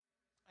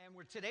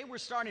Today we're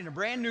starting a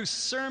brand new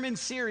sermon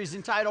series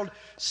entitled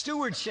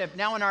Stewardship.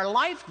 Now in our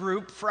life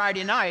group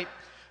Friday night,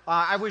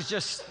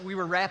 we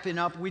were wrapping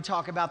up. We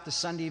talk about the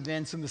Sunday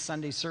events and the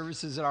Sunday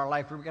services at our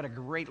life group. We've got a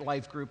great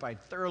life group. I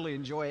thoroughly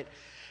enjoy it.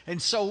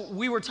 And so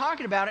we were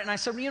talking about it, and I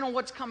said,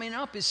 what's coming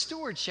up is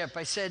stewardship.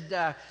 I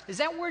said, is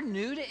that word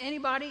new to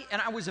anybody?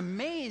 And I was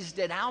amazed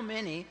at how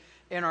many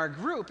in our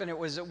group, and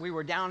we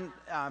were down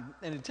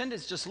in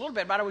attendance just a little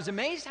bit, but I was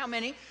amazed how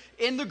many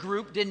in the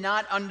group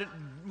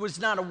was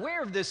not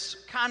aware of this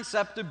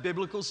concept of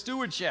biblical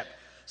stewardship.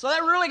 So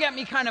that really got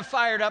me kind of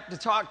fired up to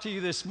talk to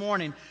you this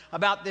morning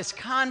about this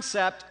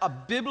concept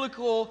of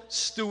biblical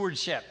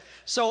stewardship.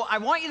 So I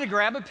want you to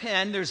grab a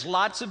pen. There's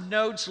lots of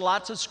notes,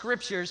 lots of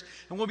scriptures,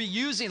 and we'll be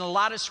using a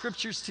lot of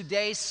scriptures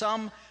today.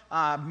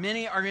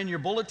 Many are in your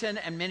bulletin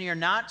and many are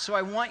not. So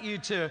I want you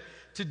to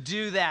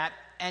do that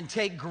and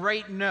take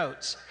great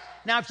notes.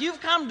 Now, if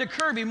you've come to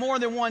Kirby more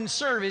than one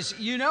service,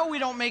 you know we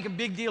don't make a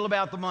big deal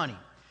about the money.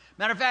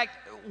 Matter of fact,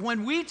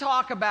 when we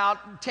talk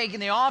about taking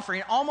the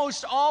offering,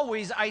 almost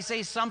always I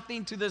say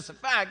something to this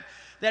effect,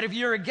 that if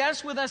you're a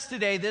guest with us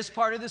today, this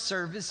part of the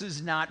service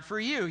is not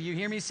for you. You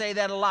hear me say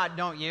that a lot,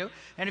 don't you?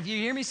 And if you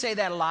hear me say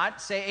that a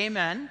lot, say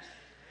amen.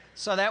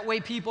 So that way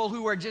people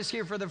who are just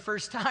here for the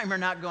first time are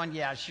not going,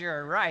 yeah,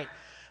 sure, right.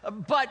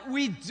 But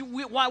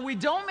while we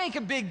don't make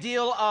a big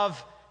deal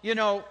of,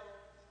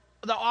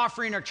 the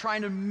offering or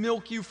trying to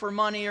milk you for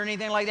money or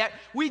anything like that,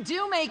 we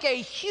do make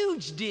a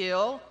huge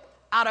deal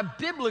out of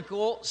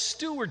biblical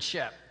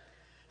stewardship.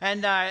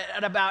 And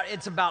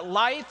it's about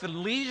life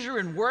and leisure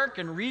and work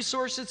and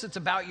resources. It's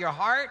about your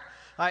heart.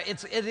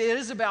 It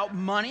is about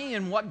money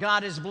and what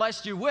God has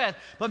blessed you with.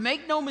 But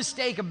make no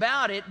mistake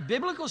about it,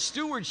 biblical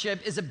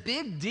stewardship is a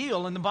big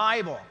deal in the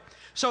Bible.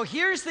 So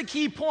here's the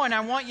key point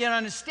I want you to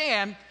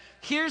understand.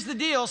 Here's the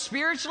deal.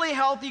 Spiritually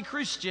healthy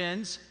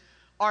Christians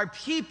are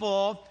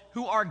people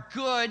who are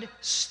good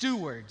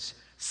stewards.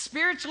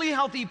 Spiritually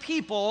healthy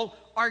people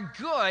are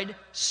good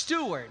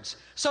stewards.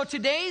 So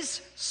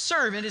today's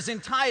sermon is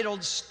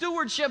entitled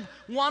Stewardship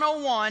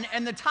 101,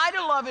 and the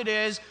title of it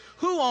is,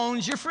 Who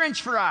Owns Your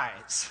French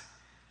Fries?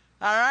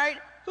 All right?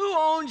 Who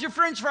owns your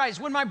French fries?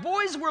 When my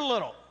boys were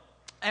little,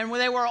 and when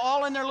they were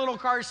all in their little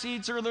car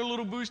seats or their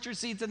little booster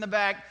seats in the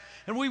back,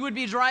 and we would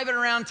be driving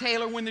around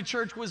Taylor when the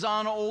church was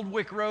on Old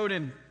Wick Road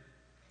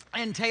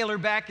and Taylor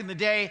back in the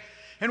day,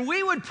 and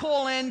we would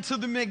pull into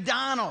the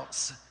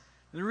McDonald's.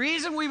 The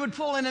reason we would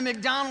pull into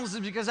McDonald's is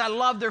because I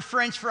love their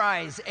French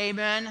fries,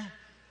 amen?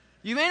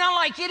 You may not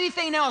like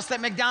anything else that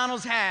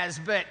McDonald's has,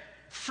 but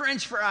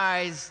French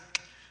fries,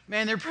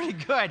 man, they're pretty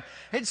good.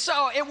 And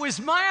so it was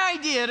my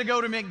idea to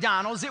go to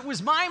McDonald's. It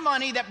was my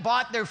money that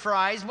bought their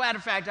fries. Matter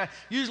of fact, I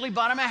usually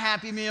bought them a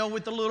Happy Meal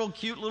with the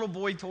cute little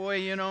boy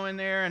toy, in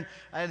there.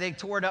 And they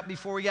tore it up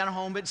before we got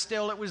home, but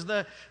still it was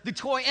the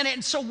toy.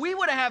 And so we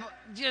would have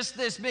just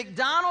this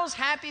McDonald's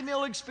Happy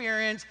Meal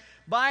experience.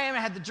 Buy them,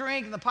 had the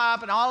drink and the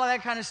pop and all of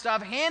that kind of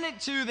stuff, hand it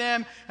to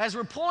them as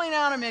we're pulling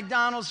out of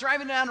McDonald's,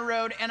 driving down the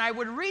road, and I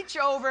would reach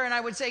over and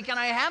I would say, can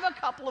I have a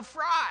couple of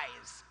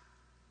fries?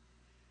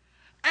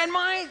 And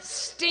my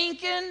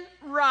stinking,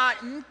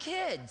 rotten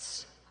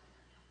kids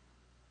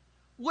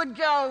would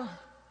go,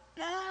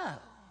 no,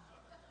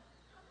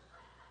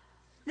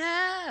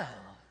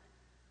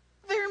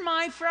 they're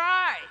my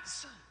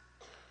fries.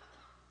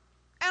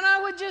 And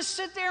I would just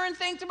sit there and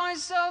think to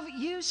myself,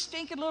 you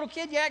stinking little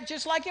kid, you act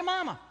just like your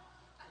mama.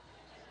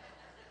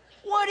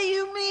 What do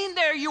you mean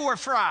they're your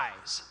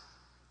fries?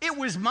 It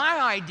was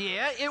my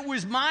idea. It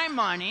was my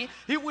money.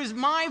 It was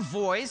my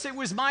voice. It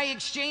was my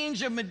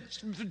exchange of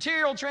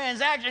material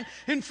transaction.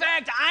 In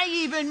fact, I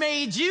even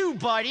made you,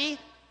 buddy.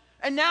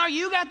 And now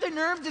you got the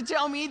nerve to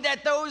tell me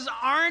that those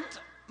aren't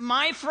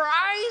my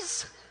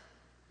fries?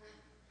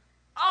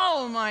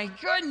 Oh, my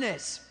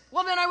goodness.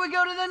 Well, then I would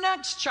go to the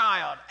next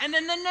child, and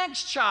then the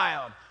next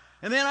child.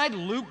 And then I'd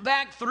loop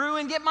back through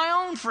and get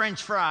my own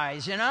French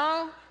fries,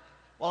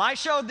 Well, I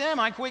showed them.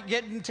 I quit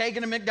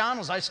taking to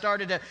McDonald's. I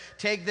started to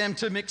take them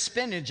to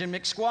McSpinach and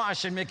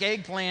McSquash and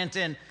McEggplant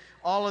and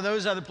all of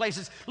those other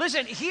places.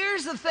 Listen,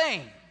 here's the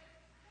thing.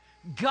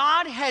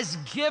 God has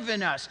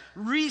given us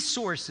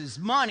resources,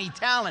 money,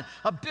 talent,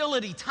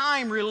 ability,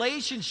 time,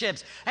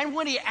 relationships. And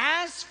when He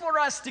asks for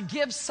us to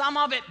give some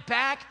of it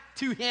back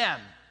to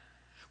Him,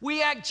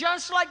 we act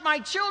just like my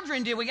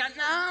children did. We go,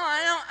 no,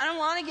 I don't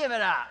want to give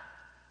it up.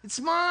 It's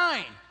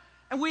mine.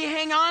 And we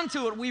hang on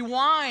to it, we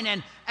whine,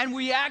 and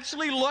we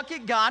actually look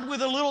at God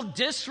with a little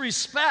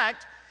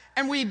disrespect,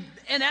 and we,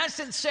 in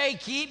essence, say,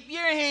 keep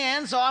your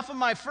hands off of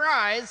my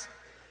fries.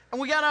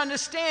 And we got to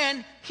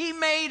understand, He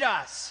made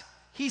us.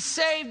 He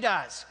saved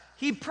us.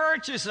 He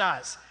purchased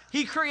us.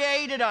 He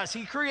created us.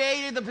 He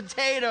created the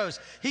potatoes.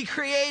 He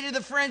created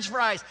the French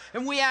fries.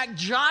 And we act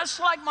just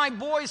like my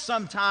boys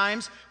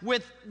sometimes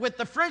with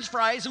the French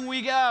fries, and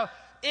we go,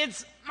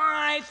 it's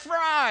my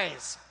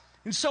fries.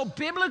 And so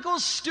biblical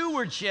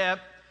stewardship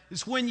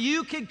is when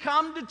you can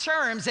come to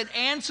terms and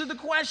answer the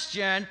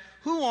question,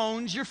 who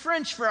owns your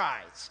French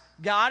fries?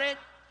 Got it?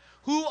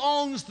 Who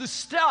owns the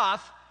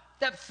stuff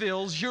that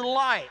fills your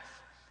life?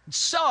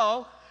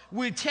 So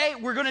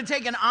we're going to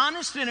take an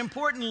honest and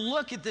important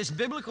look at this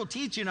biblical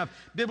teaching of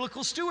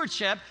biblical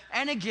stewardship.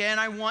 And again,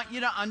 I want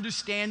you to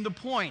understand the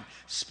point.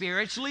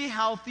 Spiritually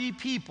healthy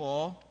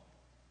people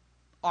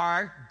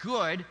are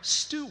good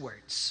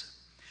stewards.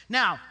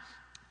 Now,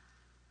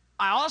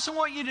 I also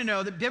want you to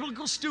know that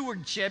biblical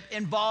stewardship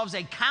involves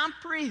a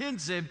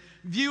comprehensive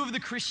view of the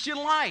Christian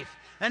life.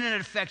 And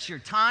it affects your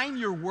time,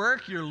 your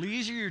work, your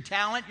leisure, your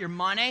talent, your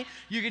money.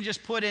 You can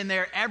just put in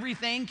there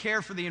everything,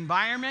 care for the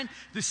environment,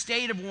 the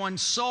state of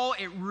one's soul.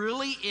 It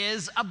really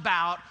is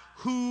about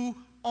who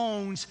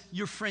owns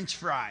your French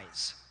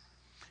fries.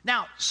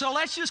 Now, so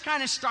let's just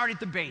kind of start at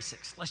the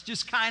basics. Let's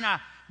just kind of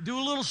do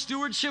a little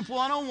stewardship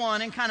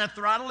 101 and kind of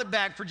throttle it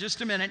back for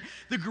just a minute.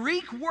 The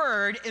Greek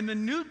word in the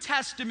New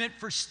Testament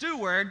for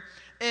steward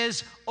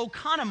is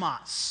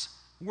oikonomos,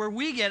 where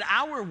we get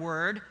our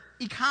word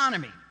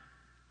economy.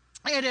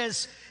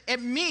 It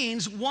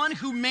means one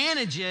who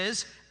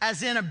manages,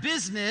 as in a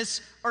business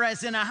or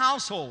as in a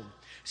household.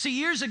 See,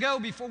 years ago,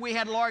 before we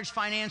had large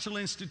financial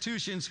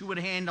institutions who would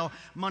handle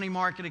money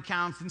market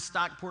accounts and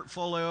stock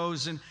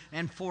portfolios and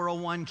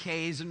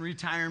 401ks and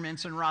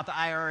retirements and Roth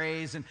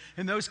IRAs and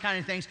those kind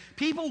of things,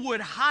 people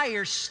would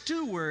hire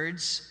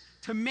stewards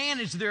to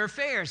manage their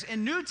affairs.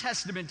 In New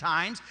Testament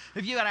times,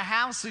 if you had a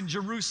house in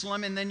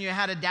Jerusalem and then you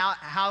had a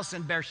house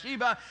in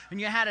Beersheba and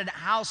you had a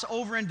house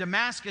over in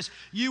Damascus,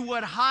 you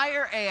would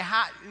hire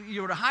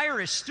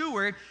a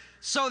steward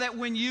so that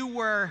when you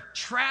were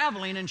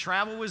traveling, and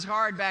travel was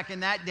hard back in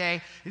that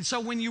day, and so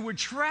when you would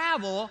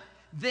travel,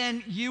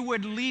 then you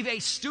would leave a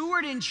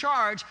steward in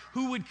charge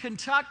who would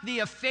conduct the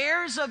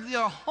affairs of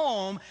your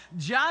home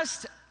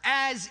just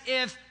as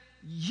if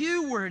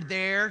you were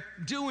there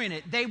doing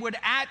it. They would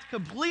act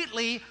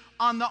completely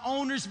on the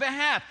owner's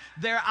behalf.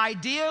 Their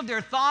idea, their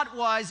thought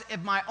was,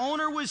 if my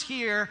owner was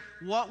here,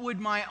 what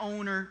would my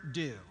owner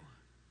do?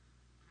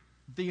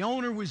 The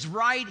owner was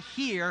right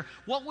here.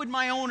 What would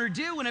my owner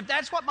do? And if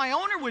that's what my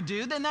owner would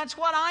do, then that's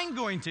what I'm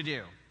going to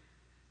do.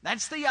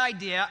 That's the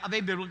idea of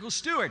a biblical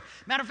steward.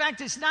 Matter of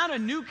fact, it's not a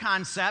new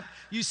concept.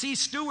 You see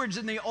stewards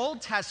in the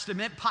Old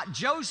Testament.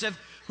 Joseph,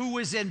 who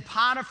was in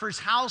Potiphar's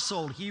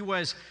household, he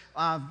was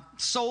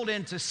sold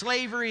into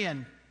slavery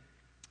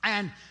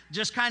and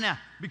just kind of,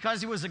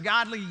 because he was a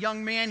godly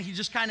young man, he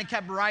just kind of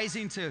kept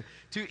rising to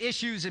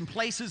issues and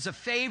places of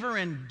favor.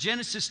 In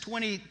Genesis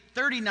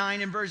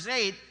 39 and verse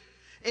 8,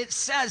 it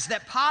says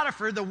that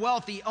Potiphar, the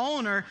wealthy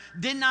owner,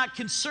 did not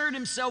concern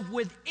himself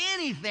with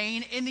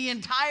anything in the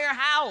entire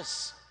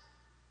house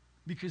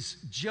because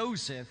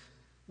Joseph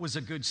was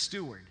a good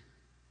steward.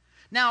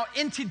 Now,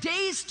 in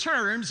today's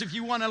terms, if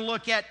you want to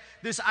look at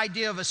this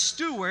idea of a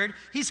steward,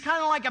 he's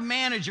kind of like a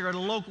manager at a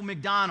local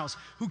McDonald's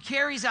who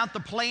carries out the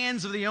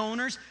plans of the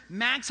owners,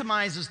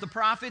 maximizes the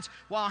profits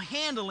while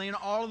handling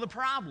all of the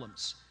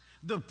problems.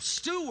 The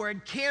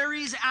steward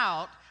carries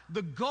out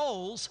the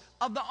goals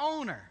of the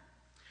owner.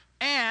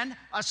 And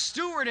a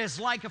steward is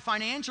like a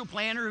financial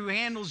planner who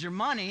handles your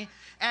money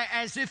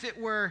as if it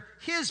were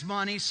his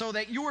money so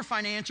that your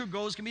financial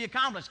goals can be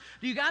accomplished.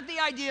 Do you got the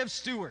idea of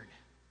steward?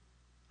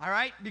 All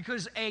right?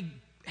 Because a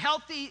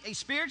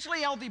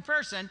spiritually healthy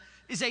person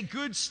is a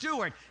good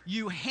steward.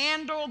 You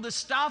handle the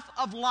stuff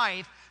of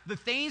life, the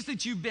things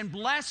that you've been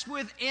blessed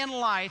with in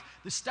life,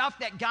 the stuff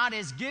that God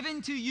has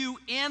given to you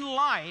in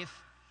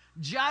life,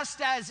 just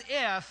as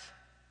if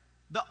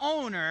the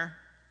owner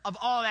of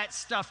all that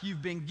stuff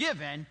you've been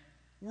given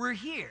were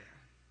here.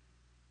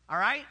 All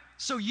right?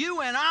 So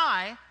you and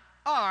I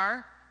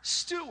are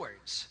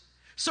stewards.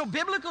 So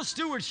biblical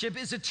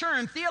stewardship is a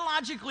term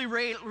theologically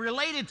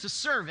related to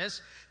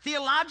service,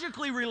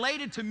 theologically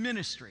related to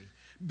ministry.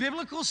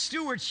 Biblical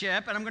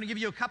stewardship, and I'm going to give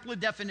you a couple of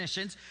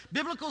definitions.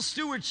 Biblical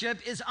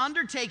stewardship is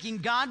undertaking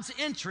God's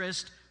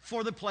interest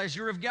for the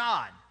pleasure of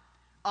God.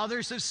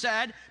 Others have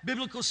said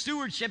biblical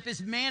stewardship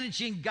is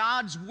managing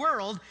God's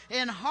world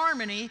in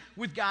harmony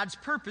with God's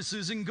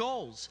purposes and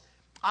goals.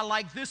 I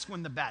like this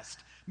one the best.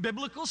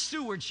 Biblical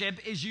stewardship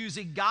is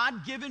using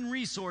God-given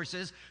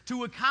resources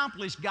to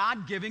accomplish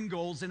God-given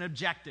goals and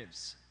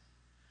objectives.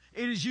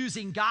 It is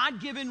using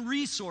God-given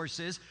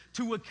resources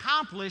to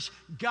accomplish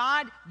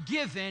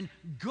God-given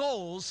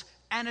goals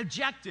and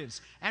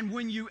objectives. And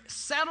when you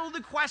settle the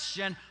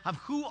question of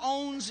who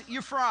owns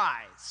your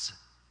fries,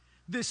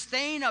 this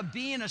thing of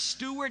being a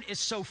steward is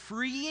so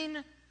freeing.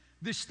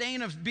 This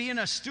thing of being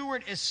a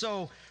steward is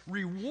so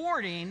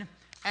rewarding.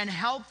 And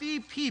healthy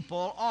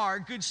people are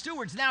good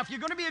stewards. Now, if you're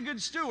going to be a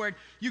good steward,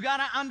 you got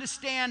to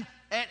understand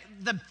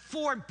the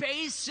four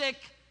basic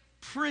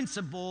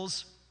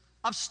principles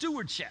of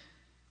stewardship.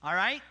 All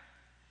right?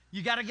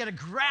 You got to get a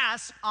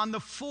grasp on the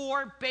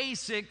four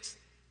basic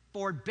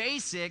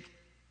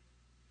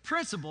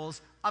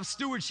principles of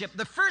stewardship.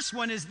 The first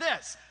one is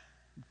this.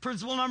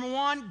 Principle number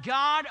one,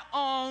 God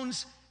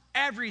owns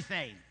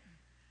everything.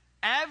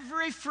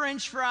 Every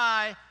French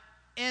fry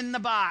in the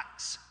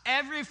box,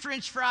 every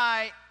French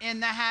fry in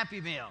the Happy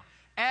Meal,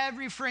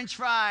 every French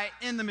fry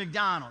in the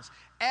McDonald's,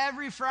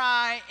 every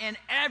fry in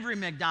every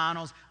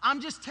McDonald's.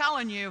 I'm just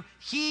telling you,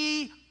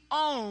 he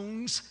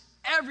owns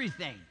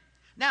everything.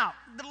 Now,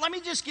 let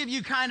me just give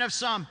you kind of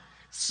some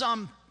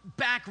some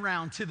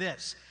background to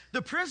this.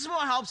 The principle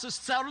helps us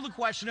settle the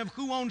question of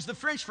who owns the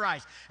French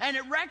fries. And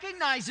it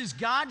recognizes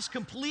God's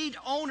complete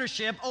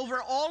ownership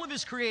over all of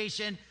his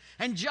creation.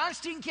 And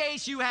just in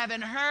case you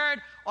haven't heard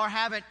or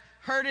haven't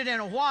heard it in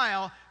a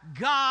while,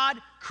 God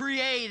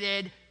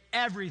created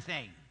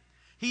everything.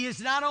 He is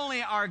not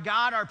only our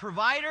God, our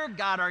provider,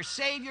 God, our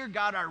Savior,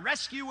 God, our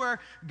rescuer,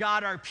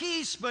 God, our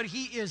peace, but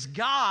he is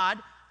God,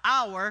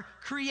 our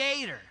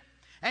creator.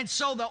 And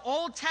so the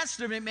Old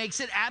Testament makes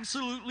it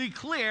absolutely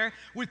clear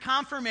with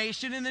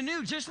confirmation in the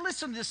New. Just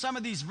listen to some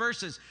of these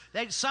verses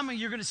that some of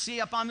you are going to see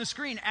up on the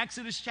screen.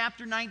 Exodus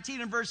chapter 19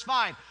 and verse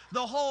 5.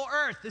 The whole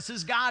earth, this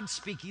is God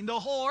speaking, the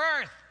whole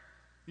earth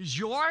is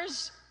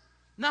yours?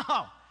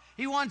 No.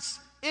 He wants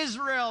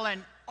Israel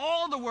and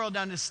all the world to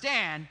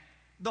understand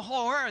the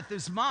whole earth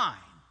is mine.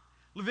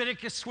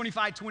 Leviticus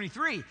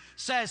 25:23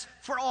 says,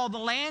 for all the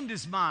land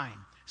is mine.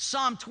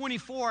 Psalm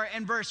 24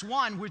 and verse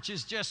 1, which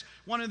is just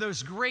one of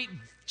those great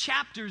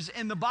chapters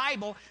in the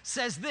Bible,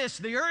 says this,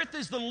 the earth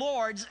is the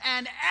Lord's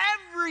and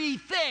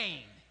everything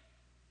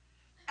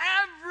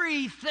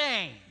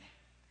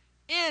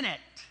in it,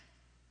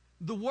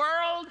 the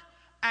world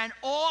and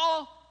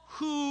all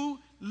who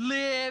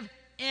live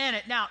in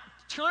it. Now,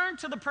 turn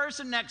to the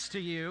person next to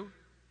you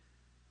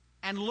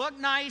and look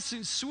nice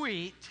and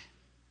sweet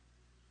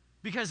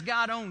because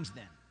God owns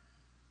them.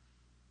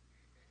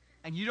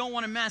 And you don't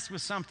want to mess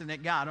with something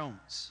that God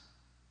owns.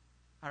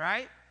 All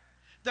right?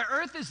 The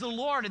earth is the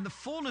Lord and the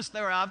fullness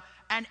thereof,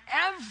 and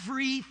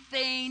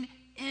everything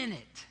in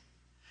it.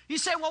 You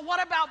say, well,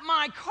 what about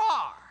my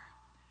car?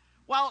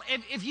 Well,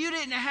 if you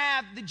didn't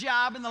have the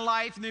job and the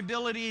life and the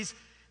abilities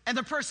and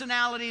the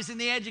personalities and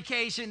the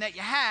education that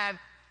you have,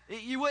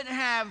 you wouldn't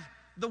have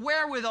the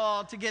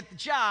wherewithal to get the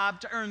job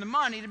to earn the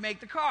money to make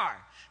the car.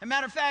 As a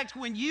matter of fact,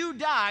 when you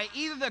die,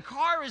 either the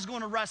car is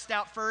going to rust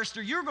out first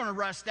or you're going to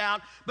rust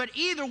out, but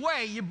either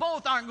way, you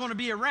both aren't going to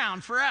be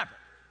around forever.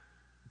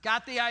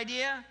 Got the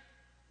idea?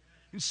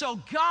 And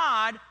so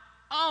God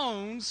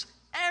owns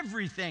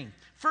everything.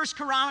 1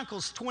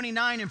 Chronicles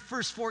 29 and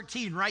verse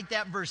 14, write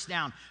that verse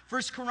down.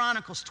 1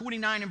 Chronicles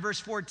 29 and verse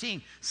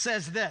 14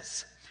 says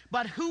this,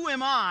 but who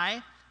am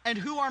I and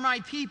who are my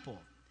people,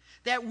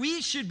 that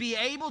we should be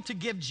able to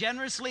give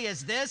generously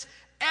as this?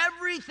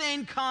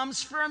 Everything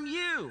comes from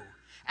you,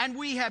 and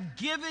we have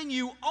given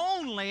you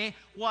only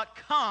what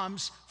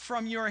comes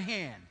from your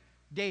hand.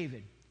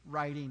 David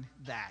writing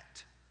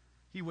that.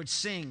 He would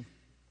sing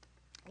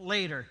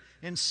later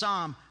in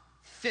Psalm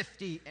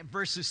 50,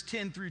 verses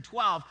 10 through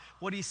 12,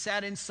 what he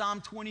said in Psalm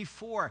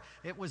 24.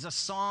 It was a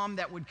psalm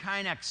that would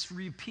kind of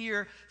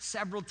reappear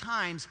several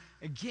times.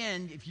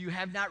 Again, if you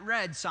have not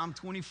read Psalm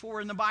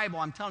 24 in the Bible,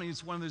 I'm telling you,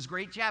 it's one of those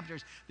great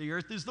chapters. The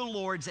earth is the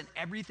Lord's and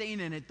everything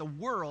in it, the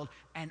world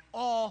and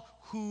all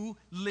who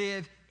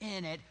live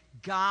in it.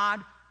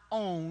 God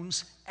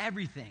owns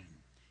everything.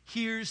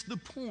 Here's the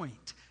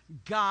point.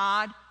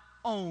 God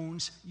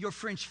owns your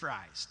French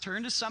fries.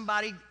 Turn to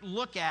somebody,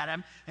 look at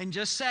them, and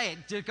just say it.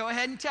 Just go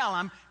ahead and tell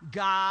them,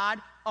 God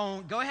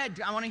owns. Go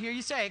ahead, I want to hear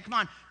you say it. Come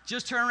on,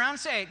 just turn around and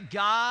say it.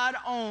 God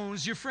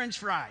owns your French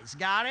fries.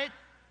 Got it?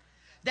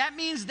 That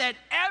means that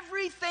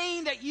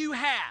everything that you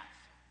have,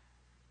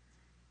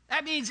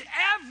 that means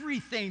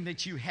everything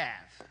that you have.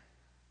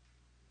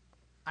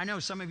 I know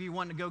some of you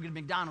want to go get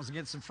McDonald's and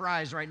get some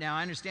fries right now.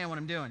 I understand what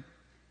I'm doing.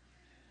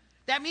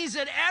 That means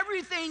that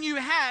everything you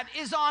have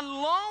is on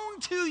loan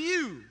to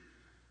you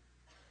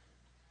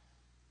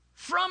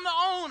from the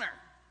owner.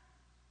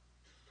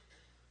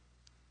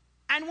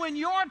 And when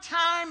your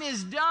time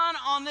is done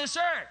on this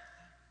earth,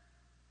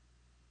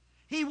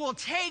 he will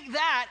take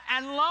that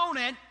and loan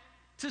it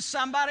to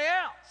somebody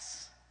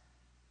else.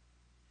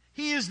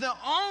 He is the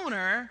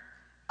owner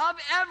of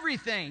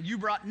everything. You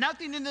brought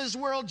nothing into this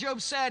world,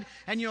 Job said,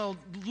 and you'll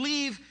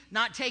leave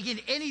not taking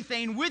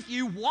anything with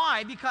you.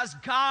 Why? Because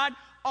God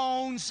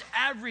owns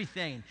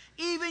everything.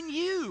 Even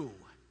you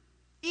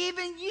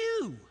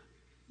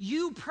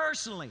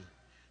personally,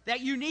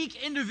 that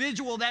unique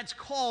individual that's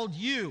called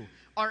you,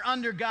 are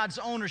under God's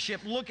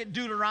ownership. Look at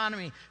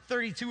Deuteronomy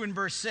 32 and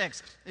verse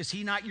 6. Is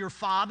he not your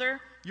father,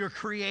 your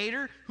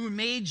creator, who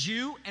made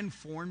you and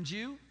formed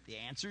you? The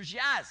answer is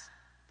yes.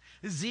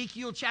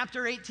 Ezekiel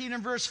chapter 18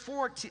 and verse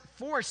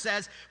 4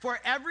 says,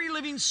 for every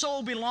living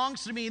soul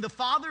belongs to me, the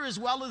Father as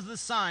well as the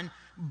Son,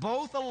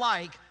 both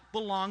alike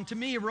belong to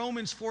me.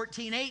 Romans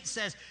 14:8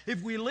 says,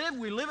 if we live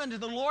unto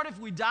the Lord. If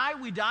we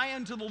die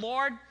unto the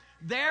Lord.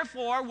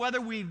 Therefore, whether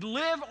we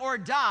live or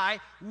die,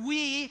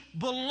 we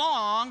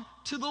belong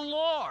to the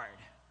Lord.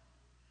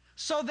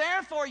 So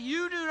therefore,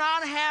 you do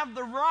not have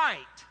the right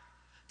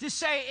to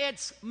say,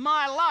 it's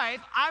my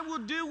life. I will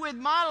do with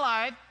my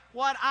life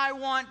what I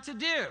want to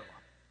do.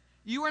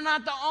 You are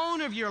not the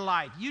owner of your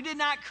life. You did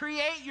not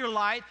create your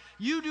life.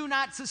 You do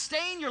not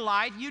sustain your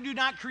life. You did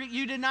not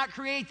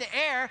create the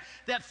air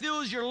that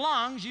fills your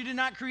lungs. You did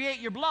not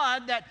create your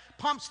blood that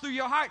pumps through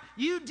your heart.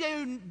 You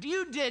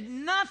did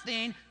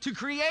nothing to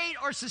create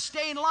or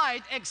sustain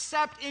life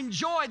except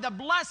enjoy the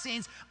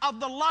blessings of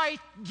the life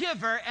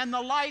giver and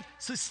the life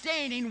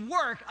sustaining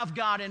work of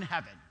God in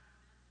heaven.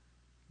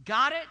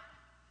 Got it?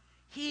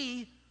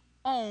 He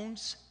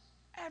owns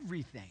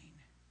everything.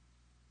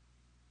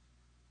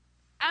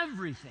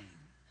 Everything.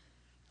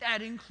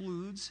 That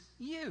includes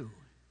you.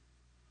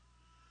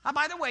 Now,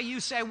 by the way, you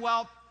say,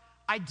 well,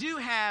 I do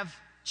have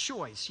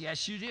choice.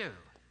 Yes, you do.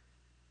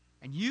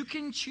 And you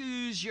can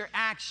choose your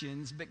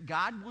actions, but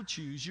God will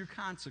choose your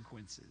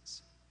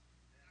consequences.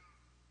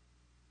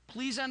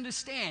 Please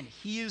understand,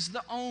 He is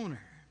the owner.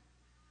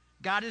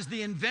 God is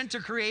the inventor,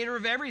 creator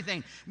of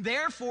everything.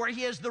 Therefore,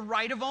 He has the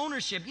right of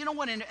ownership. You know,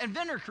 when an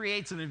inventor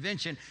creates an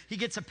invention, he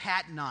gets a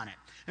patent on it.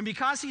 And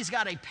because he's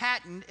got a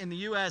patent in the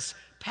U.S.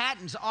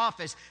 Patents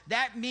Office,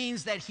 that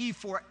means that he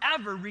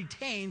forever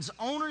retains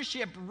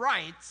ownership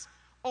rights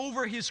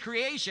over his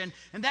creation,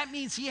 and that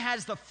means he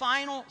has the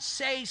final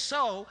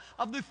say-so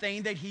of the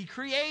thing that he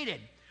created.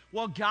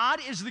 Well, God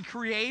is the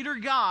creator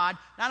God.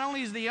 Not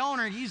only is the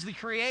owner, He's the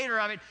creator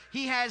of it.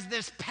 He has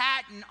this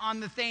patent on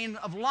the thing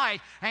of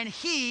life, and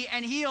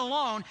He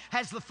alone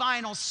has the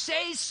final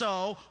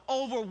say-so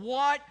over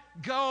what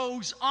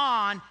goes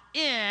on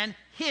in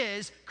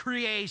His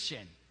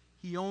creation.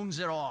 He owns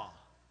it all.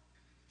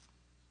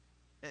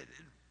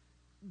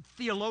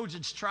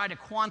 Theologians try to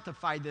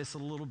quantify this a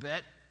little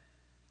bit,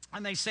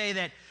 and they say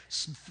that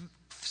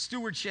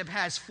stewardship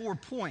has 4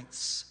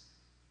 points,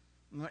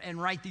 and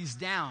write these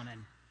down.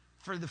 And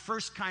for the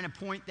first kind of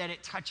point that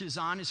it touches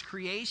on is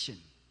creation.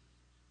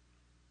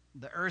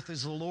 The earth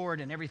is the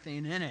Lord and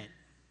everything in it.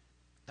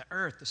 The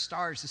earth, the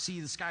stars, the sea,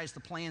 the skies, the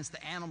plants,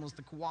 the animals,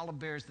 the koala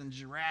bears, and the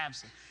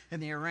giraffes,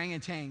 and the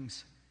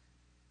orangutans.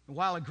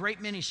 While a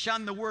great many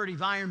shun the word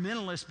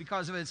environmentalist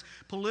because of its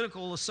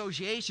political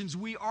associations,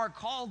 we are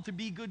called to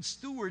be good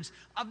stewards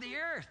of the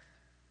earth.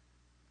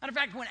 Matter of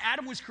fact, when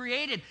Adam was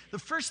created, the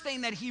first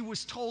thing that he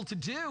was told to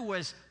do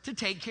was to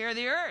take care of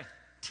the earth,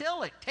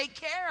 till it, take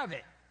care of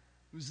it.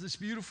 It was this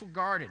beautiful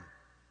garden.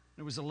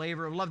 It was a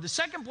labor of love. The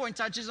second point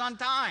touches on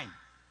time.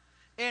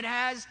 It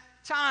has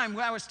time.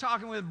 When I was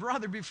talking with a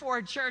brother before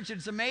at church,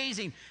 it's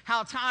amazing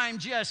how time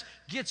just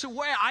gets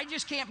away. I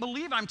just can't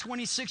believe I'm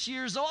 26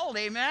 years old,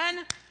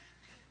 amen?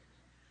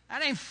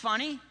 That ain't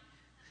funny.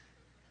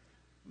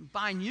 I'm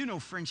buying you no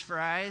French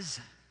fries.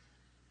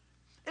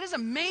 It is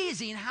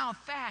amazing how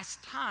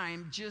fast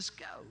time just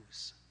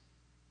goes.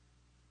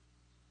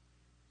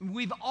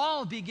 We've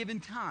all been given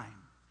time.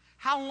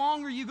 How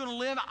long are you going to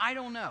live? I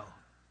don't know.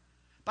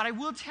 But I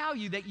will tell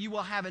you that you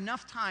will have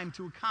enough time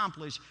to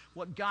accomplish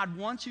what God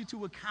wants you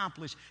to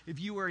accomplish if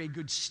you are a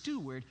good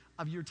steward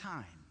of your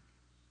time.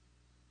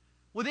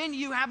 Well, then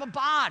you have a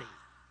body.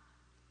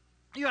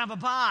 You have a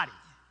body.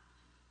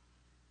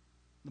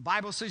 The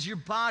Bible says your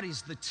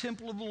body's the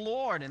temple of the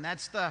Lord, and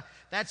that's the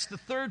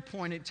third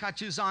point. It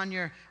touches on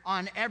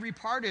every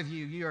part of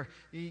you. Your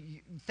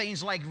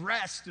things like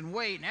rest and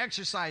weight and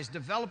exercise,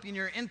 developing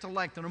your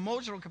intellect and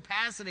emotional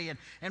capacity,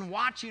 and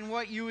watching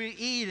what you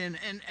eat,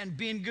 and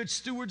being good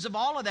stewards of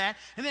all of that.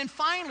 And then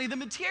finally, the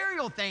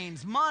material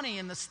things, money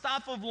and the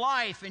stuff of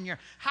life, and your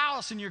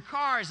house and your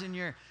cars and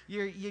your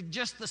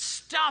just the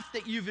stuff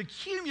that you've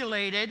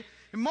accumulated.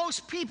 And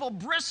most people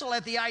bristle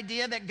at the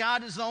idea that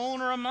God is the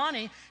owner of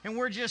money and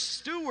we're just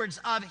stewards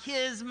of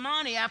His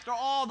money. After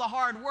all the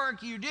hard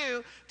work you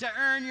do to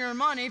earn your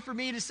money, for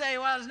me to say,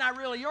 well, it's not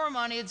really your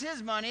money, it's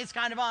His money. It's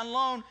kind of on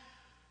loan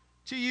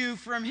to you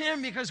from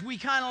Him because we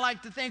kind of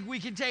like to think we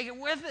can take it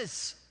with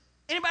us.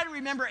 Anybody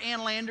remember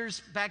Ann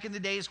Landers back in the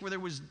days where there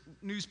was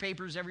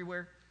newspapers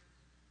everywhere?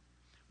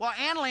 Well,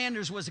 Ann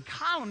Landers was a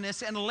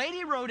columnist, and a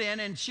lady wrote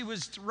in, and she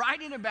was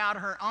writing about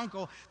her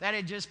uncle that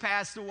had just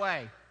passed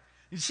away.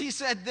 And she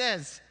said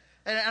this,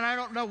 and I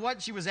don't know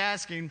what she was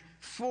asking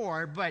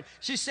for, but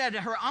she said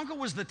her uncle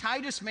was the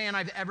tightest man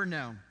I've ever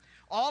known.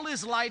 All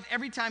his life,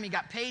 every time he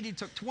got paid, he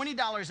took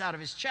 $20 out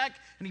of his check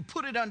and he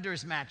put it under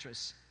his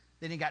mattress.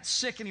 Then he got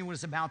sick and he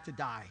was about to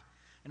die.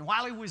 And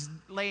while he was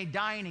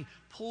dying, he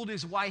pulled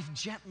his wife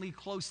gently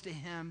close to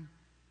him,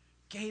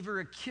 gave her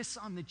a kiss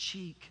on the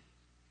cheek,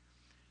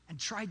 and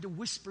tried to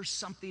whisper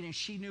something, and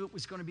she knew it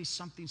was going to be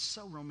something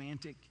so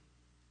romantic,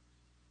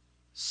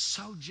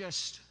 so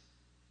just.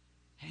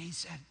 And he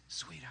said,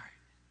 sweetheart,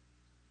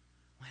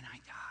 when I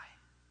die,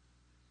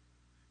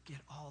 get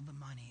all the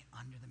money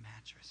under the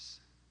mattress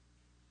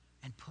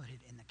and put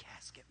it in the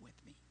casket with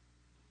me.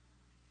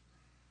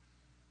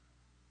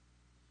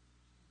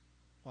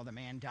 Well, the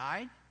man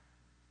died.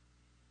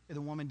 The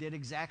woman did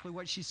exactly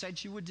what she said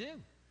she would do.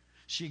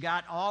 She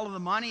got all of the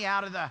money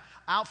out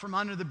from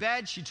under the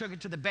bed. She took it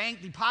to the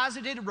bank,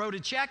 deposited it, wrote a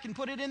check, and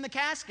put it in the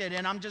casket.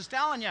 And I'm just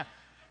telling you,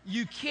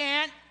 you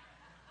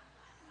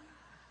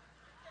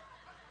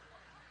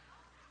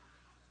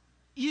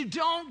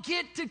don't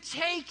get to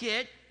take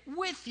it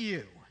with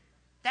you.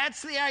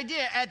 That's the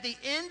idea. At the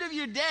end of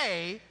your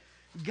day,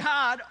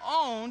 God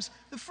owns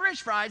the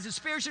French fries. The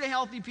spiritually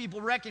healthy people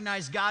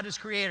recognize God as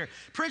creator.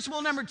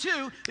 Principle number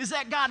 2 is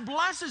that God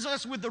blesses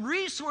us with the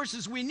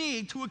resources we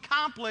need to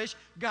accomplish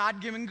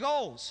God-given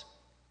goals.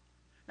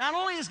 Not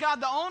only is God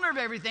the owner of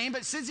everything,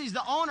 but since He's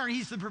the owner,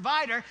 He's the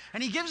provider,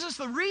 and He gives us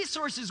the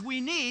resources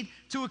we need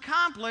to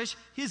accomplish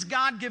His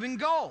God-given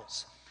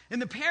goals. In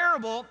the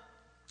parable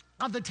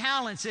of the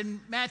talents in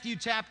Matthew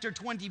chapter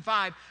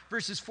 25,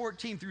 verses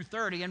 14 through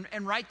 30,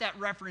 and write that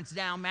reference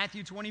down,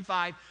 Matthew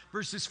 25,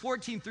 verses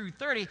 14 through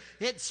 30,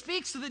 it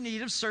speaks to the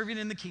need of serving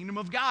in the kingdom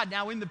of God.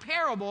 Now, in the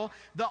parable,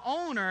 the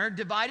owner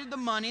divided the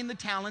money and the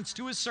talents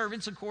to his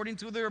servants according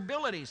to their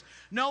abilities.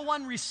 No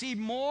one received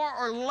more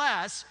or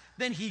less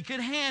than he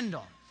could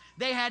handle.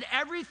 They had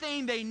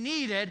everything they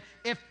needed,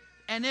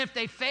 if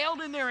they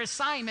failed in their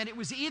assignment, it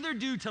was either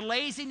due to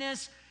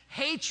laziness,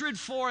 hatred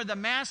for the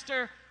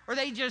master, or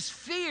they just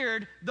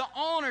feared the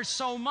owner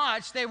so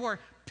much they were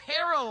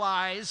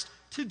paralyzed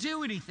to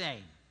do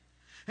anything.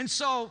 And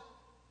so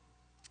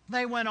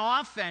they went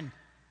off, and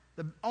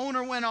the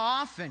owner went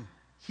off, and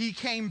he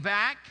came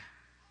back.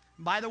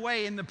 By the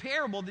way, in the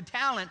parable, the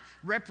talent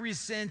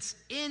represents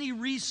any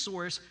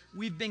resource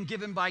we've been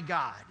given by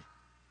God.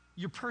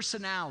 Your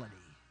personality,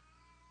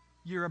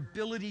 your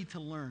ability to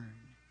learn,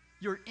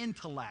 your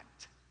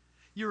intellect,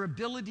 your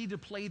ability to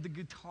play the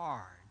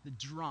guitar, the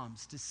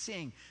drums, to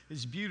sing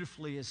as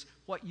beautifully as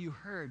what you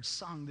heard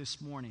sung this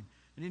morning.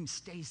 And didn't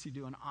Stacy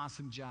do an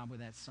awesome job with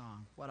that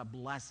song? What a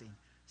blessing.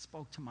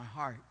 Spoke to my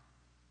heart.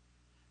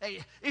 Hey,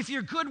 if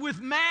you're good with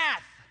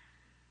math,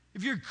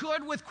 if you're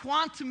good with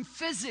quantum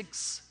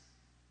physics,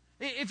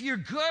 if you're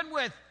good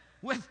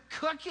with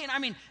cooking, I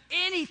mean,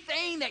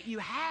 anything that you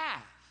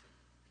have,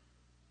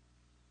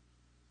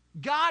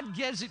 God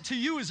gives it to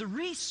you as a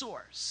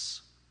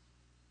resource.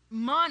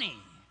 Money,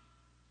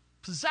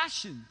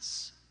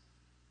 possessions,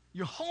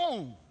 your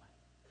home.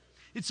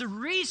 It's a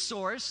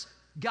resource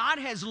God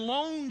has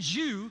loaned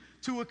you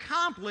to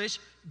accomplish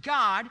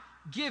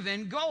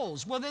God-given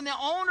goals. Well, then the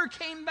owner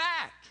came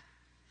back,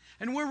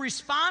 and we're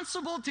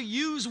responsible to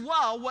use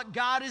well what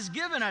God has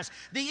given us.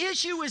 The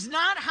issue is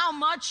not how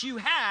much you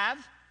have,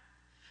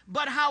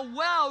 but how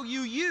well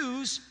you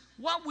use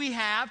what we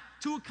have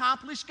to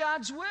accomplish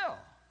God's will.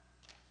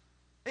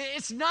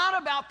 It's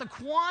not about the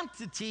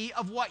quantity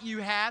of what you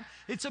have.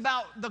 It's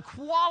about the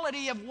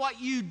quality of what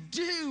you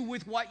do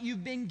with what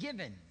you've been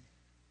given.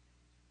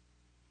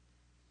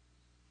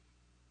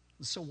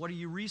 So what are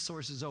your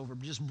resources over?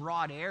 Just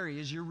broad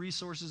areas, your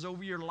resources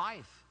over your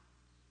life.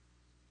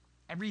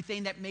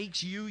 Everything that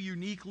makes you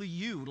uniquely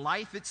you.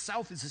 Life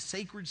itself is a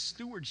sacred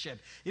stewardship.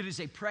 It is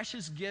a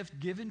precious gift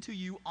given to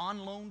you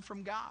on loan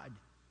from God.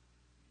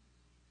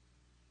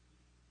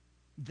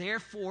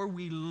 Therefore,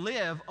 we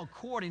live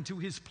according to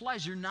his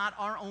pleasure, not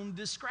our own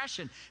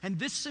discretion. And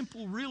this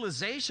simple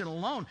realization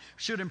alone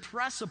should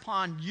impress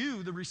upon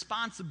you the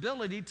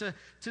responsibility to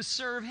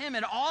serve him.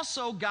 And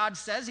also, God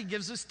says he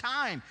gives us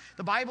time.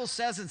 The Bible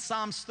says in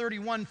Psalms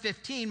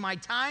 31:15, my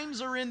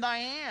times are in thy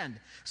hand.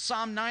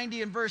 Psalm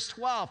 90 and verse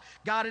 12,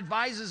 God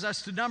advises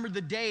us to number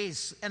the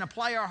days and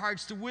apply our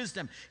hearts to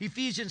wisdom.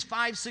 Ephesians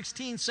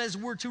 5:16 says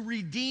we're to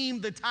redeem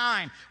the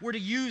time. We're to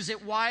use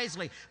it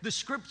wisely. The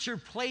scripture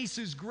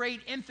places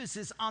great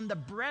emphasis on the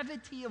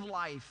brevity of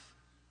life.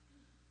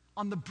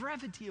 On the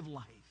brevity of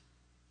life.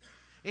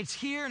 It's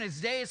here and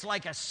it's day. It's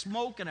like a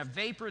smoke and a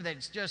vapor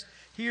that's just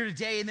here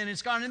today and then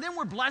it's gone. And then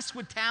we're blessed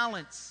with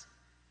talents.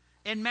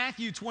 In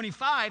Matthew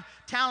 25,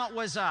 talent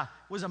was a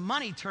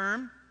money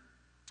term,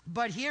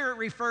 but here it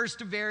refers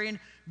to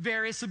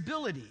various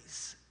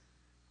abilities.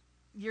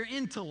 Your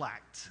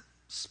intellect,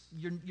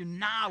 your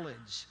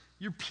knowledge,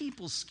 your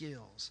people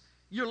skills,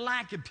 your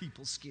lack of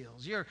people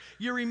skills,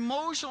 your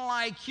emotional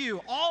IQ,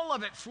 all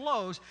of it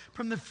flows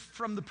from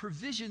the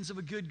provisions of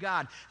a good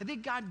God. I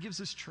think God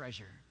gives us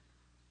treasure.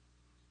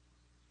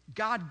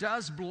 God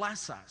does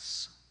bless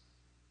us.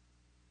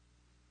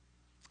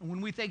 And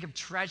when we think of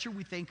treasure,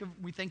 we think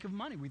of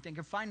money, we think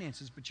of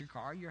finances, but your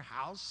car, your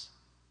house,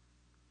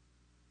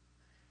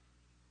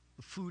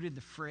 the food in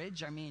the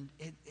fridge, I mean,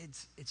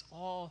 it's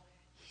all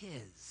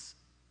his.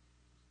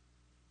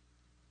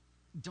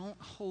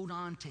 Don't hold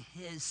on to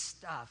his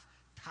stuff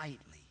tightly.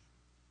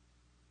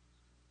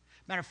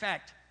 Matter of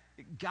fact,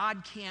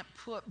 God can't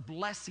put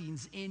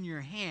blessings in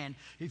your hand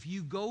if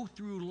you go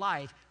through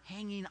life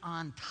hanging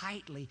on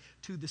tightly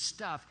to the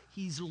stuff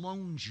he's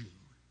loaned you.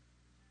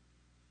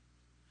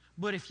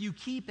 But if you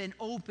keep an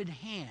open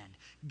hand,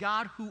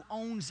 God who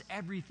owns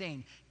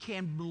everything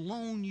can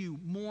loan you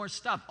more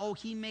stuff. Oh,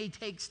 he may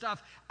take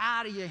stuff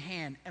out of your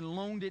hand and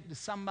loan it to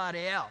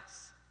somebody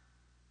else.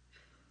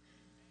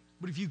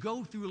 But if you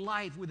go through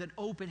life with an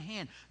open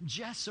hand,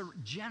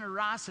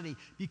 generosity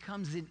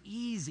becomes an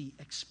easy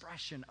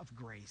expression of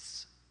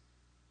grace.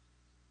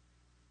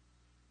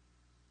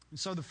 And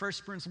so the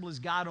first principle is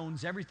God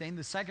owns everything.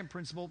 The second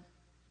principle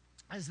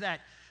is that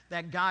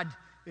God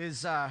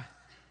is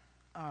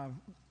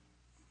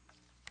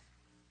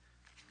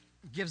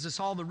gives us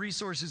all the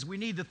resources we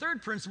need. The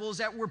third principle is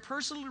that we're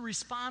personally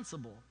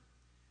responsible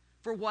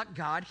for what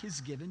God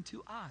has given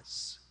to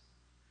us.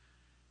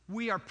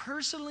 We are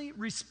personally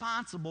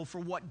responsible for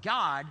what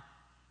God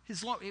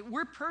has.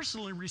 We're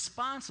personally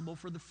responsible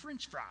for the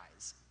French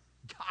fries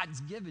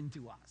God's given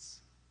to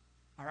us.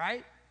 All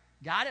right?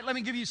 Got it? Let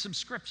me give you some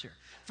scripture.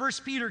 1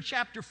 Peter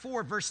chapter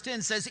 4, verse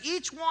 10 says,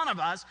 each one of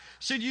us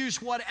should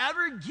use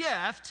whatever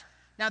gift.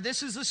 Now,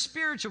 this is a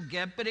spiritual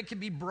gift, but it can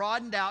be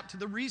broadened out to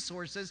the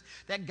resources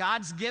that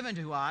God's given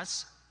to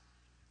us.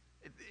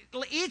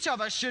 Each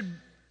of us should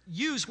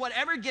use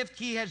whatever gift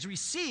he has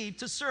received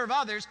to serve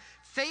others,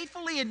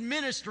 faithfully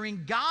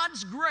administering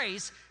God's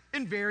grace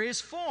in various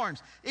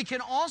forms. It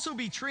can also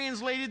be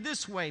translated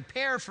this way,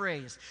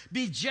 paraphrased.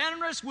 Be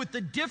generous with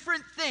the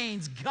different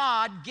things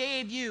God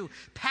gave you,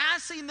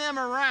 passing them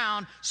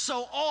around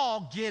so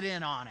all get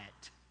in on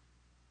it.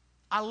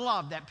 I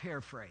love that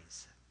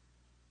paraphrase.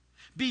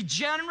 Be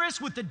generous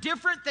with the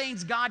different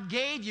things God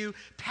gave you,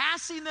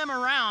 passing them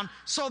around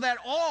so that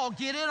all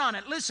get in on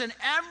it. Listen,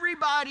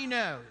 everybody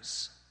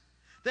knows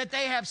that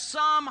they have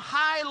some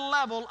high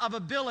level of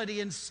ability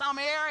in some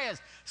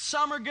areas.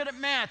 Some are good at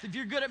math. If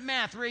you're good at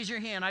math, raise your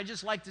hand. I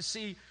just like to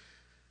see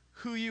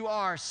who you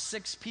are.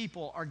 6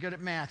 people are good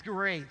at math.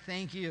 Great,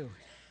 thank you.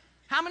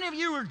 How many of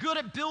you are good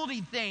at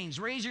building things?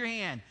 Raise your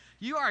hand.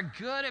 You are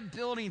good at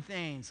building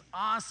things.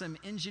 Awesome.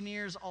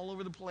 Engineers all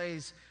over the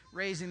place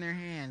raising their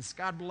hands.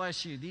 God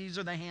bless you. These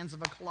are the hands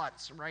of a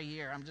klutz right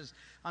here.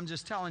 I'm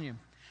just telling you.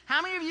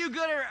 How many of you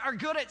are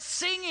good at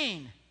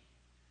singing?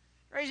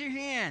 Raise your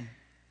hand.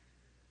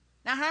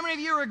 Now, how many of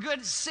you are good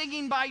at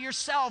singing by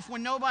yourself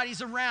when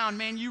nobody's around?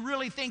 Man, you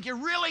really think you're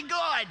really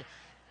good.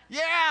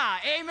 Yeah,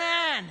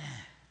 amen.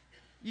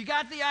 You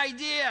got the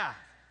idea.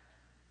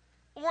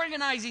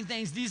 Organizing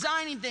things,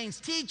 designing things,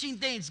 teaching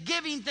things,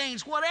 giving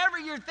things, whatever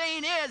your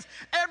thing is,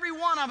 every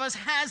one of us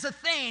has a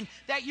thing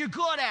that you're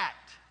good at.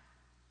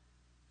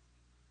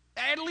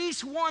 At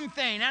least one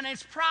thing, and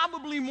it's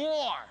probably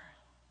more.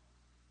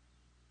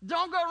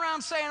 Don't go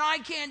around saying, I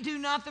can't do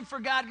nothing for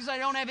God because I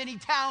don't have any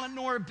talent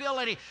nor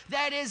ability.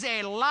 That is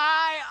a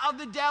lie of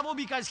the devil,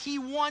 because he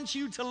wants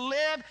you to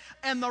live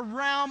in the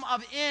realm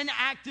of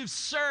inactive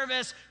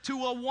service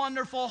to a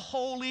wonderful,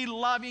 holy,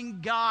 loving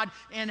God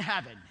in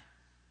heaven.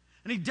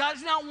 And he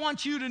does not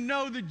want you to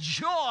know the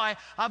joy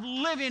of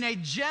living a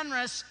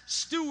generous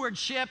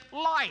stewardship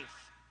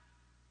life.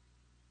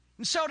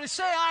 And so to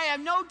say, I have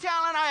no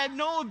talent, I have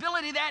no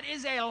ability, that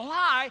is a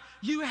lie.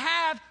 You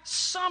have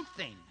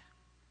something.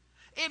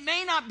 It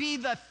may not be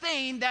the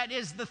thing that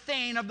is the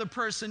thing of the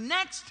person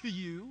next to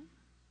you,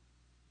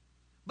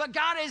 but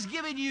God has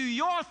given you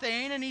your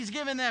thing, and he's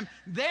given them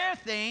their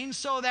thing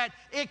so that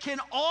it can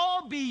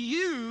all be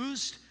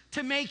used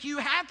to make you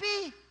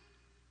happy.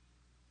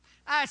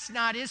 That's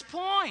not his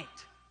point.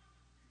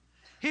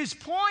 His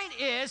point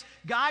is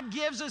God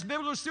gives us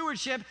biblical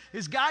stewardship,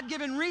 is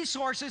God-given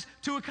resources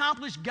to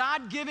accomplish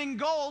God-given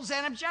goals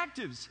and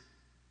objectives.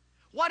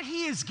 What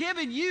he has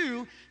given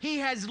you, he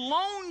has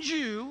loaned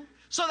you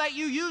so that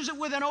you use it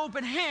with an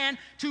open hand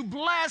to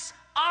bless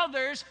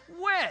others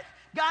with.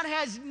 God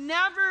has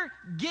never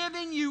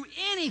given you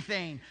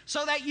anything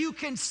so that you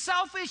can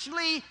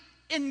selfishly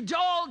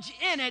indulge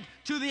in it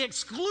to the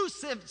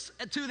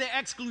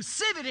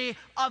exclusivity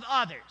of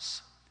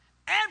others.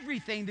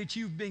 Everything that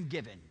you've been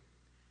given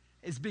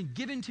has been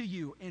given to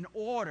you in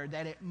order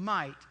that it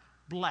might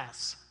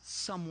bless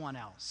someone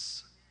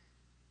else.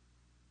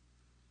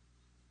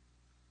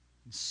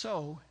 And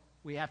so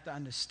we have to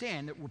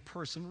understand that we're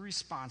personally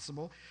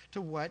responsible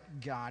to what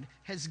God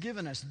has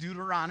given us.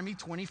 Deuteronomy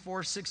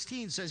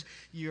 24:16 says,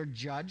 you're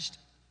judged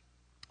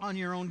on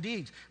your own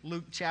deeds.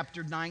 Luke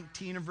chapter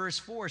 19 and verse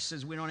 4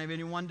 says we don't have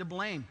anyone to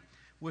blame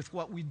with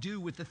what we do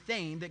with the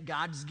thing that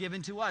God's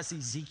given to us.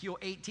 Ezekiel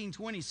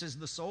 18:20 says,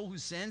 the soul who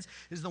sins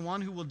is the one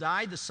who will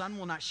die. The son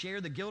will not share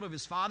the guilt of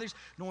his fathers,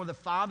 nor the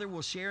father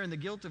will share in the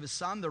guilt of his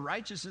son. The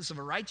righteousness of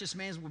a righteous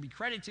man will be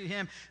credited to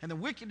him, and the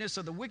wickedness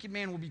of the wicked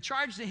man will be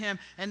charged to him.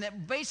 And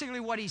that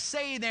basically what he's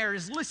saying there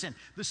is, listen,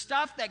 the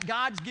stuff that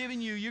God's given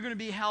you, you're going to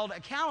be held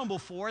accountable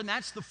for, and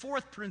that's the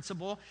fourth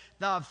principle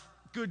of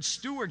good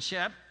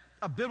stewardship,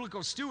 of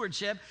biblical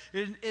stewardship,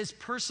 is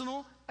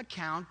personal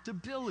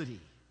accountability.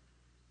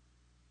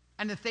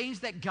 And the things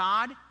that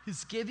God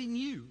has given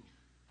you,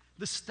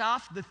 the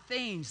stuff, the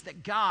things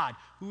that God,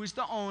 who is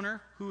the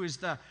owner, who is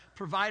the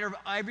provider of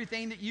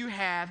everything that you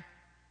have,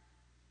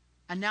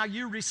 and now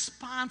you're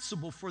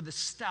responsible for the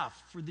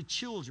stuff, for the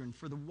children,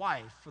 for the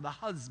wife, for the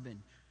husband,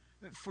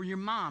 for your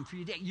mom, for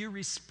your dad. You're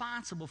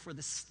responsible for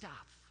the stuff.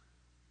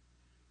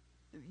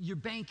 Your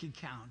bank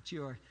account,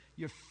 your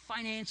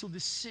financial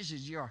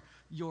decisions, your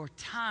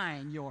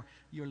time, your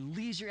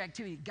leisure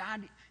activity.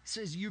 God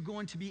says you're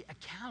going to be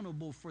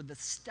accountable for the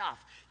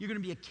stuff. You're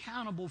going to be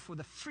accountable for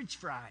the french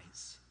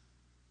fries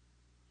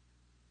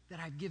that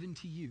I've given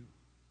to you.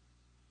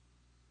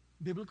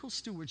 Biblical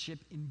stewardship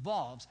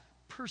involves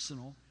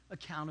personal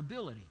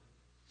accountability.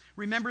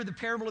 Remember the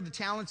parable of the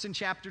talents in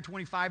chapter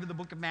 25 of the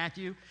book of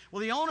Matthew? Well,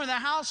 the owner of the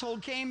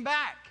household came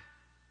back,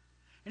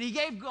 and he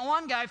gave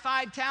one guy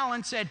 5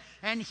 talents,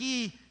 and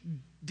he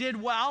did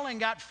well and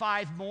got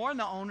 5 more. And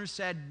the owner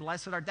said,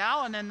 blessed art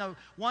thou. And then the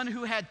one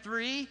who had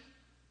 3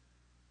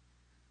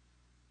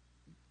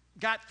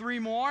 got 3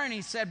 more, and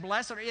he said,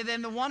 blessed. And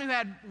then the one who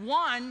had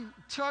 1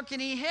 took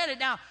and he hid it.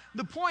 Now,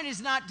 the point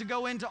is not to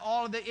go into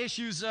all of the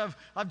issues of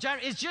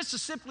judgment. It's just to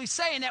simply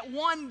saying that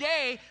one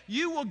day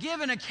you will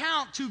give an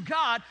account to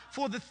God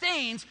for the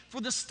things,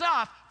 for the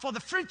stuff, for the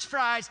french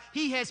fries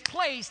he has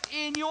placed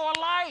in your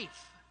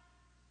life.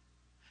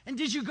 And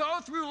did you go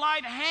through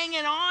life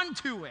hanging on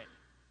to it?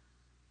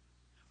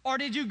 Or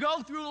did you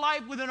go through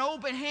life with an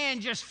open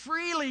hand, just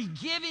freely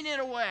giving it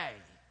away?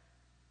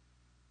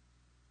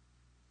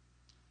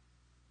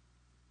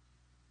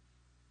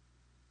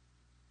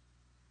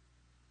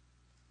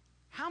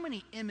 How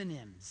many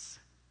M&Ms?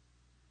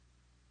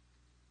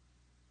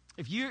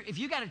 If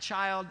you got a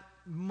child,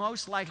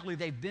 most likely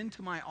they've been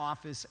to my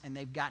office and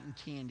they've gotten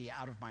candy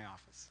out of my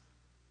office.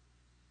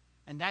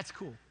 And that's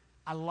cool.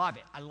 I love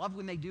it. I love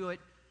when they do it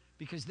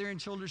because they're in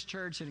children's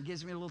church and it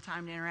gives me a little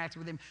time to interact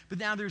with them. But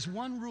now there's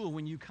one rule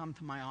when you come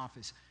to my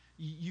office.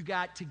 You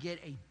got to get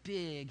a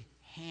big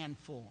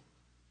handful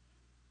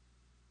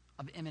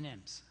of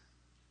M&Ms.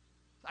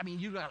 I mean,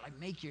 you got to like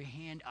make your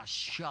hand a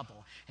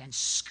shovel and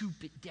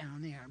scoop it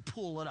down there and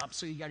pull it up,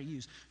 so you got to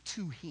use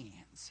two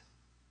hands.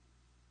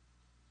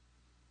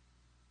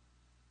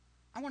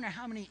 I wonder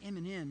how many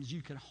M&Ms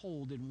you could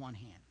hold in one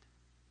hand.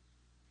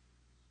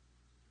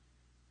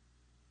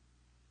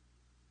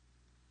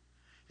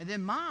 And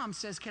then mom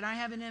says, "Can I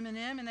have an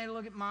M&M?" And they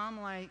look at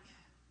mom like,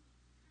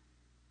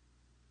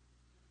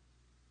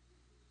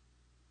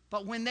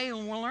 but when they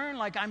learn,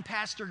 like I'm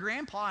Pastor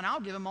Grandpa and I'll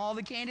give them all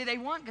the candy they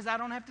want because I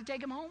don't have to take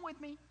them home with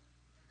me.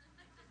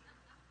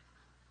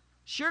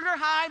 Sugar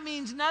high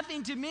means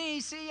nothing to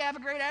me. See, have a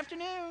great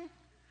afternoon.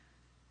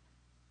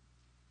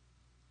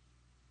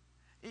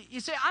 You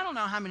say, I don't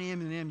know how many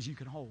M&Ms you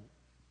can hold.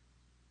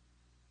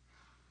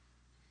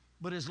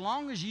 But as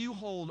long as you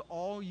hold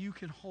all you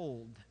can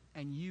hold,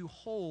 and you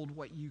hold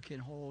what you can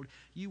hold,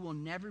 you will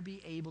never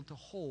be able to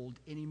hold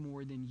any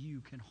more than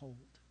you can hold.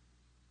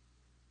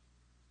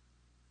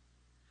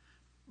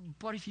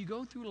 But if you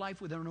go through life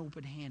with an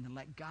open hand and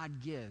let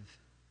God give,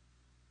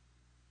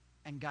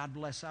 and God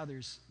bless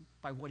others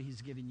by what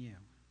he's given you,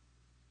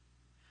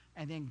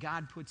 and then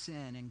God puts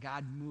in and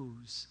God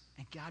moves,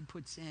 and God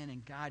puts in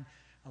and God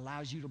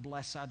allows you to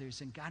bless others,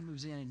 and God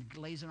moves in and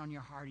lays it on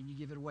your heart and you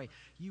give it away,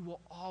 you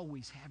will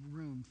always have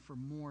room for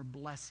more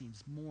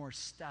blessings, more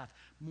stuff,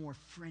 more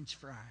French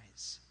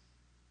fries.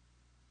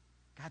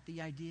 Got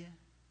the idea?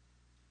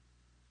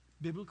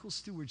 Biblical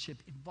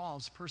stewardship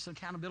involves personal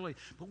accountability,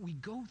 but we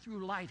go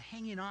through life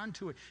hanging on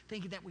to it,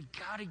 thinking that we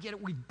got to get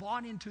it. We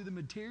bought into the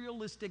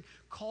materialistic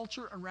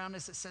culture around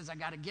us that says I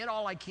got to get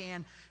all I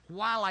can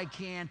while I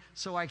can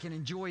so I can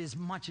enjoy as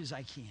much as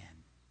I can.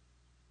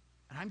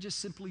 And I'm just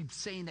simply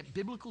saying that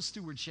biblical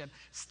stewardship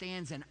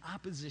stands in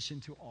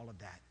opposition to all of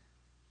that.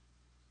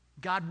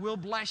 God will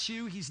bless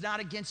you. He's not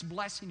against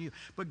blessing you.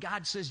 But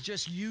God says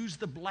just use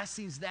the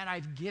blessings that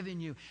I've given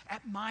you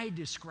at my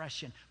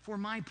discretion for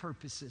my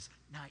purposes,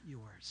 not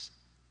yours.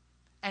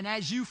 And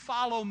as you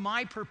follow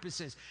my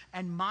purposes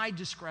and my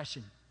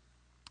discretion,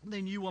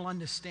 then you will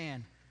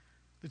understand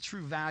the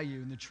true value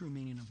and the true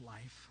meaning of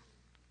life.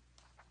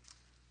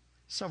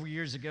 Several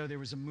years ago, there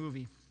was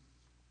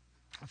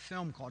a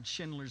film called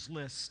Schindler's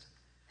List,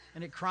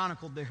 and it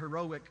chronicled the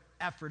heroic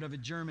effort of a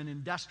German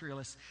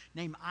industrialist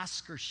named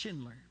Oskar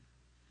Schindler.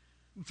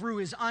 Through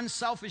his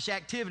unselfish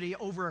activity,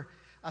 over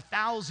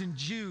 1,000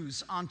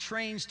 Jews on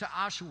trains to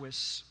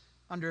Auschwitz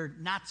under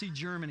Nazi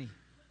Germany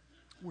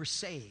were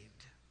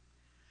saved.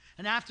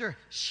 And after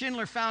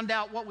Schindler found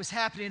out what was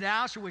happening at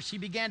Auschwitz, he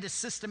began a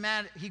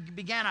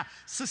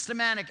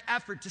systematic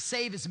effort to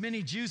save as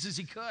many Jews as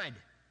he could.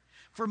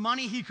 For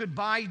money, he could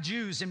buy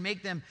Jews and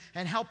make them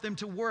and help them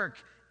to work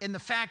in the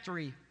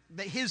factory,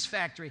 his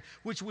factory,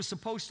 which was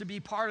supposed to be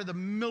part of the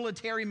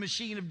military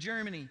machine of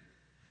Germany.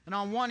 And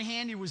on one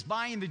hand, he was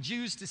buying the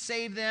Jews to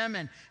save them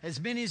and as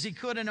many as he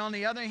could. And on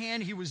the other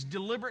hand, he was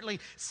deliberately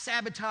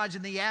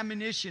sabotaging the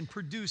ammunition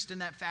produced in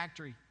that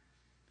factory.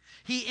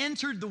 He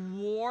entered the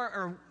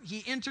war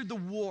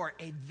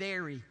a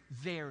very,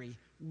 very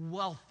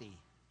wealthy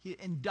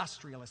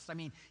industrialist. I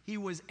mean, he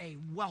was a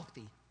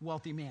wealthy,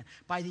 wealthy man.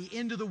 By the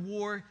end of the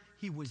war,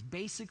 he was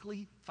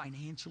basically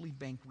financially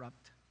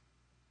bankrupt.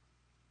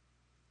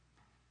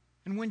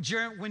 And when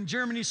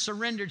Germany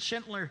surrendered,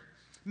 Schindler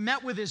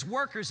met with his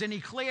workers and he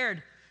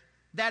declared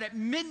that at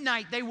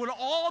midnight they would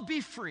all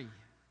be free.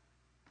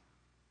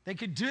 They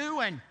could do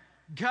and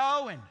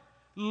go and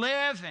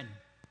live and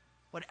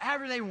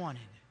whatever they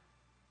wanted.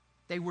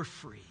 They were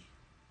free.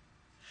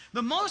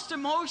 The most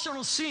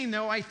emotional scene,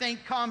 though, I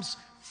think, comes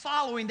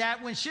following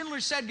that when Schindler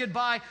said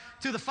goodbye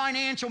to the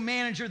financial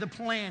manager of the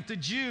plant, a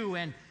Jew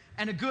and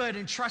a good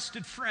and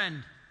trusted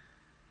friend.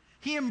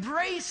 He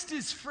embraced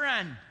his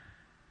friend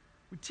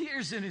with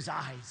tears in his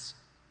eyes.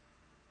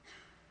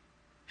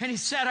 And he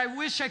said, "I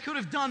wish I could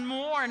have done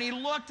more." And he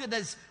looked at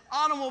his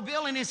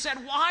automobile and he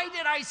said, "Why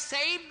did I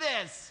save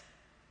this?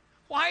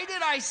 Why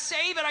did I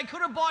save it? I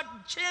could have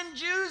bought 10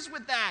 Jews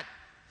with that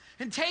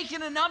and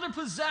taken another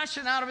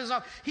possession out of his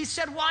own." He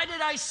said, "Why did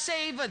I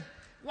save it?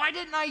 Why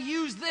didn't I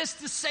use this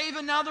to save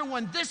another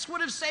one? This would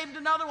have saved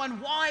another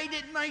one. Why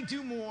didn't I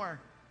do more?"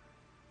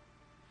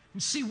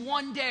 And see,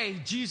 one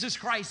day, Jesus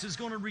Christ is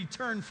going to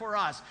return for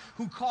us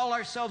who call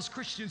ourselves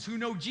Christians, who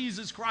know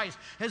Jesus Christ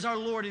as our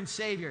Lord and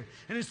Savior.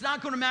 And it's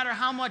not going to matter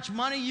how much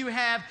money you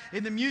have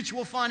in the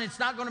mutual fund. It's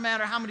not going to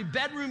matter how many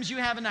bedrooms you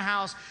have in the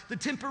house. The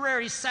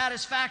temporary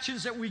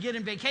satisfactions that we get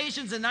in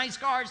vacations and nice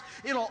cars,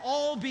 it'll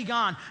all be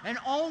gone. And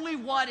only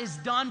what is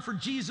done for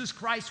Jesus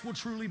Christ will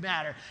truly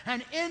matter.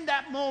 And in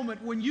that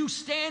moment, when you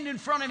stand in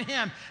front of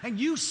Him and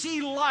you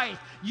see life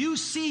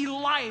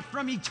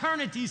from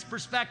eternity's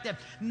perspective,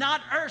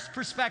 not Earth's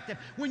perspective.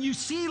 When you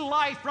see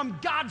life from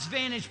God's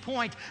vantage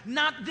point,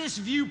 not this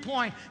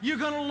viewpoint, you're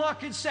going to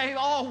look and say,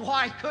 oh,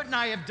 why couldn't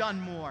I have done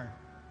more?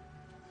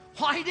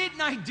 Why didn't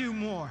I do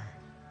more?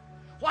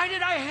 Why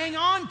did I hang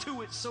on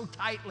to it so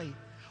tightly?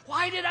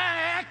 Why did I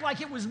act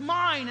like it was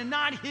mine and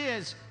not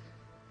His?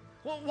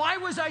 Well, why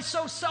was I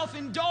so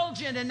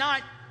self-indulgent and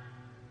not...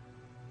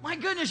 My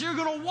goodness, you're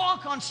going to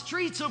walk on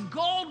streets of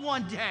gold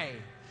one day,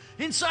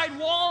 inside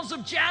walls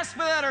of jasper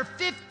that are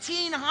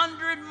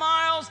 1,500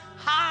 miles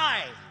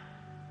high.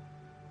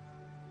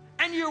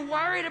 And you're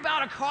worried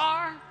about a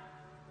car?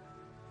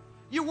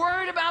 You're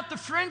worried about the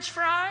French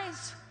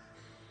fries?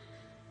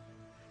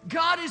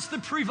 God is the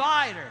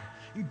provider.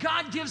 And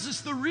God gives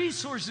us the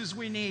resources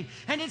we need.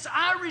 And it's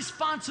our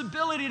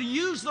responsibility to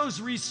use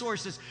those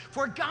resources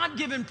for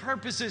God-given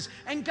purposes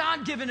and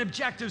God-given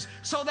objectives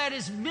so that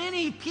as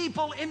many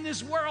people in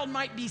this world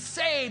might be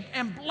saved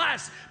and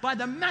blessed by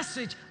the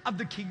message of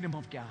the kingdom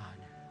of God.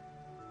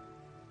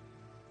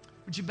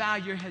 Would you bow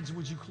your heads?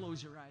 Would you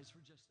close your eyes for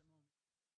just a moment?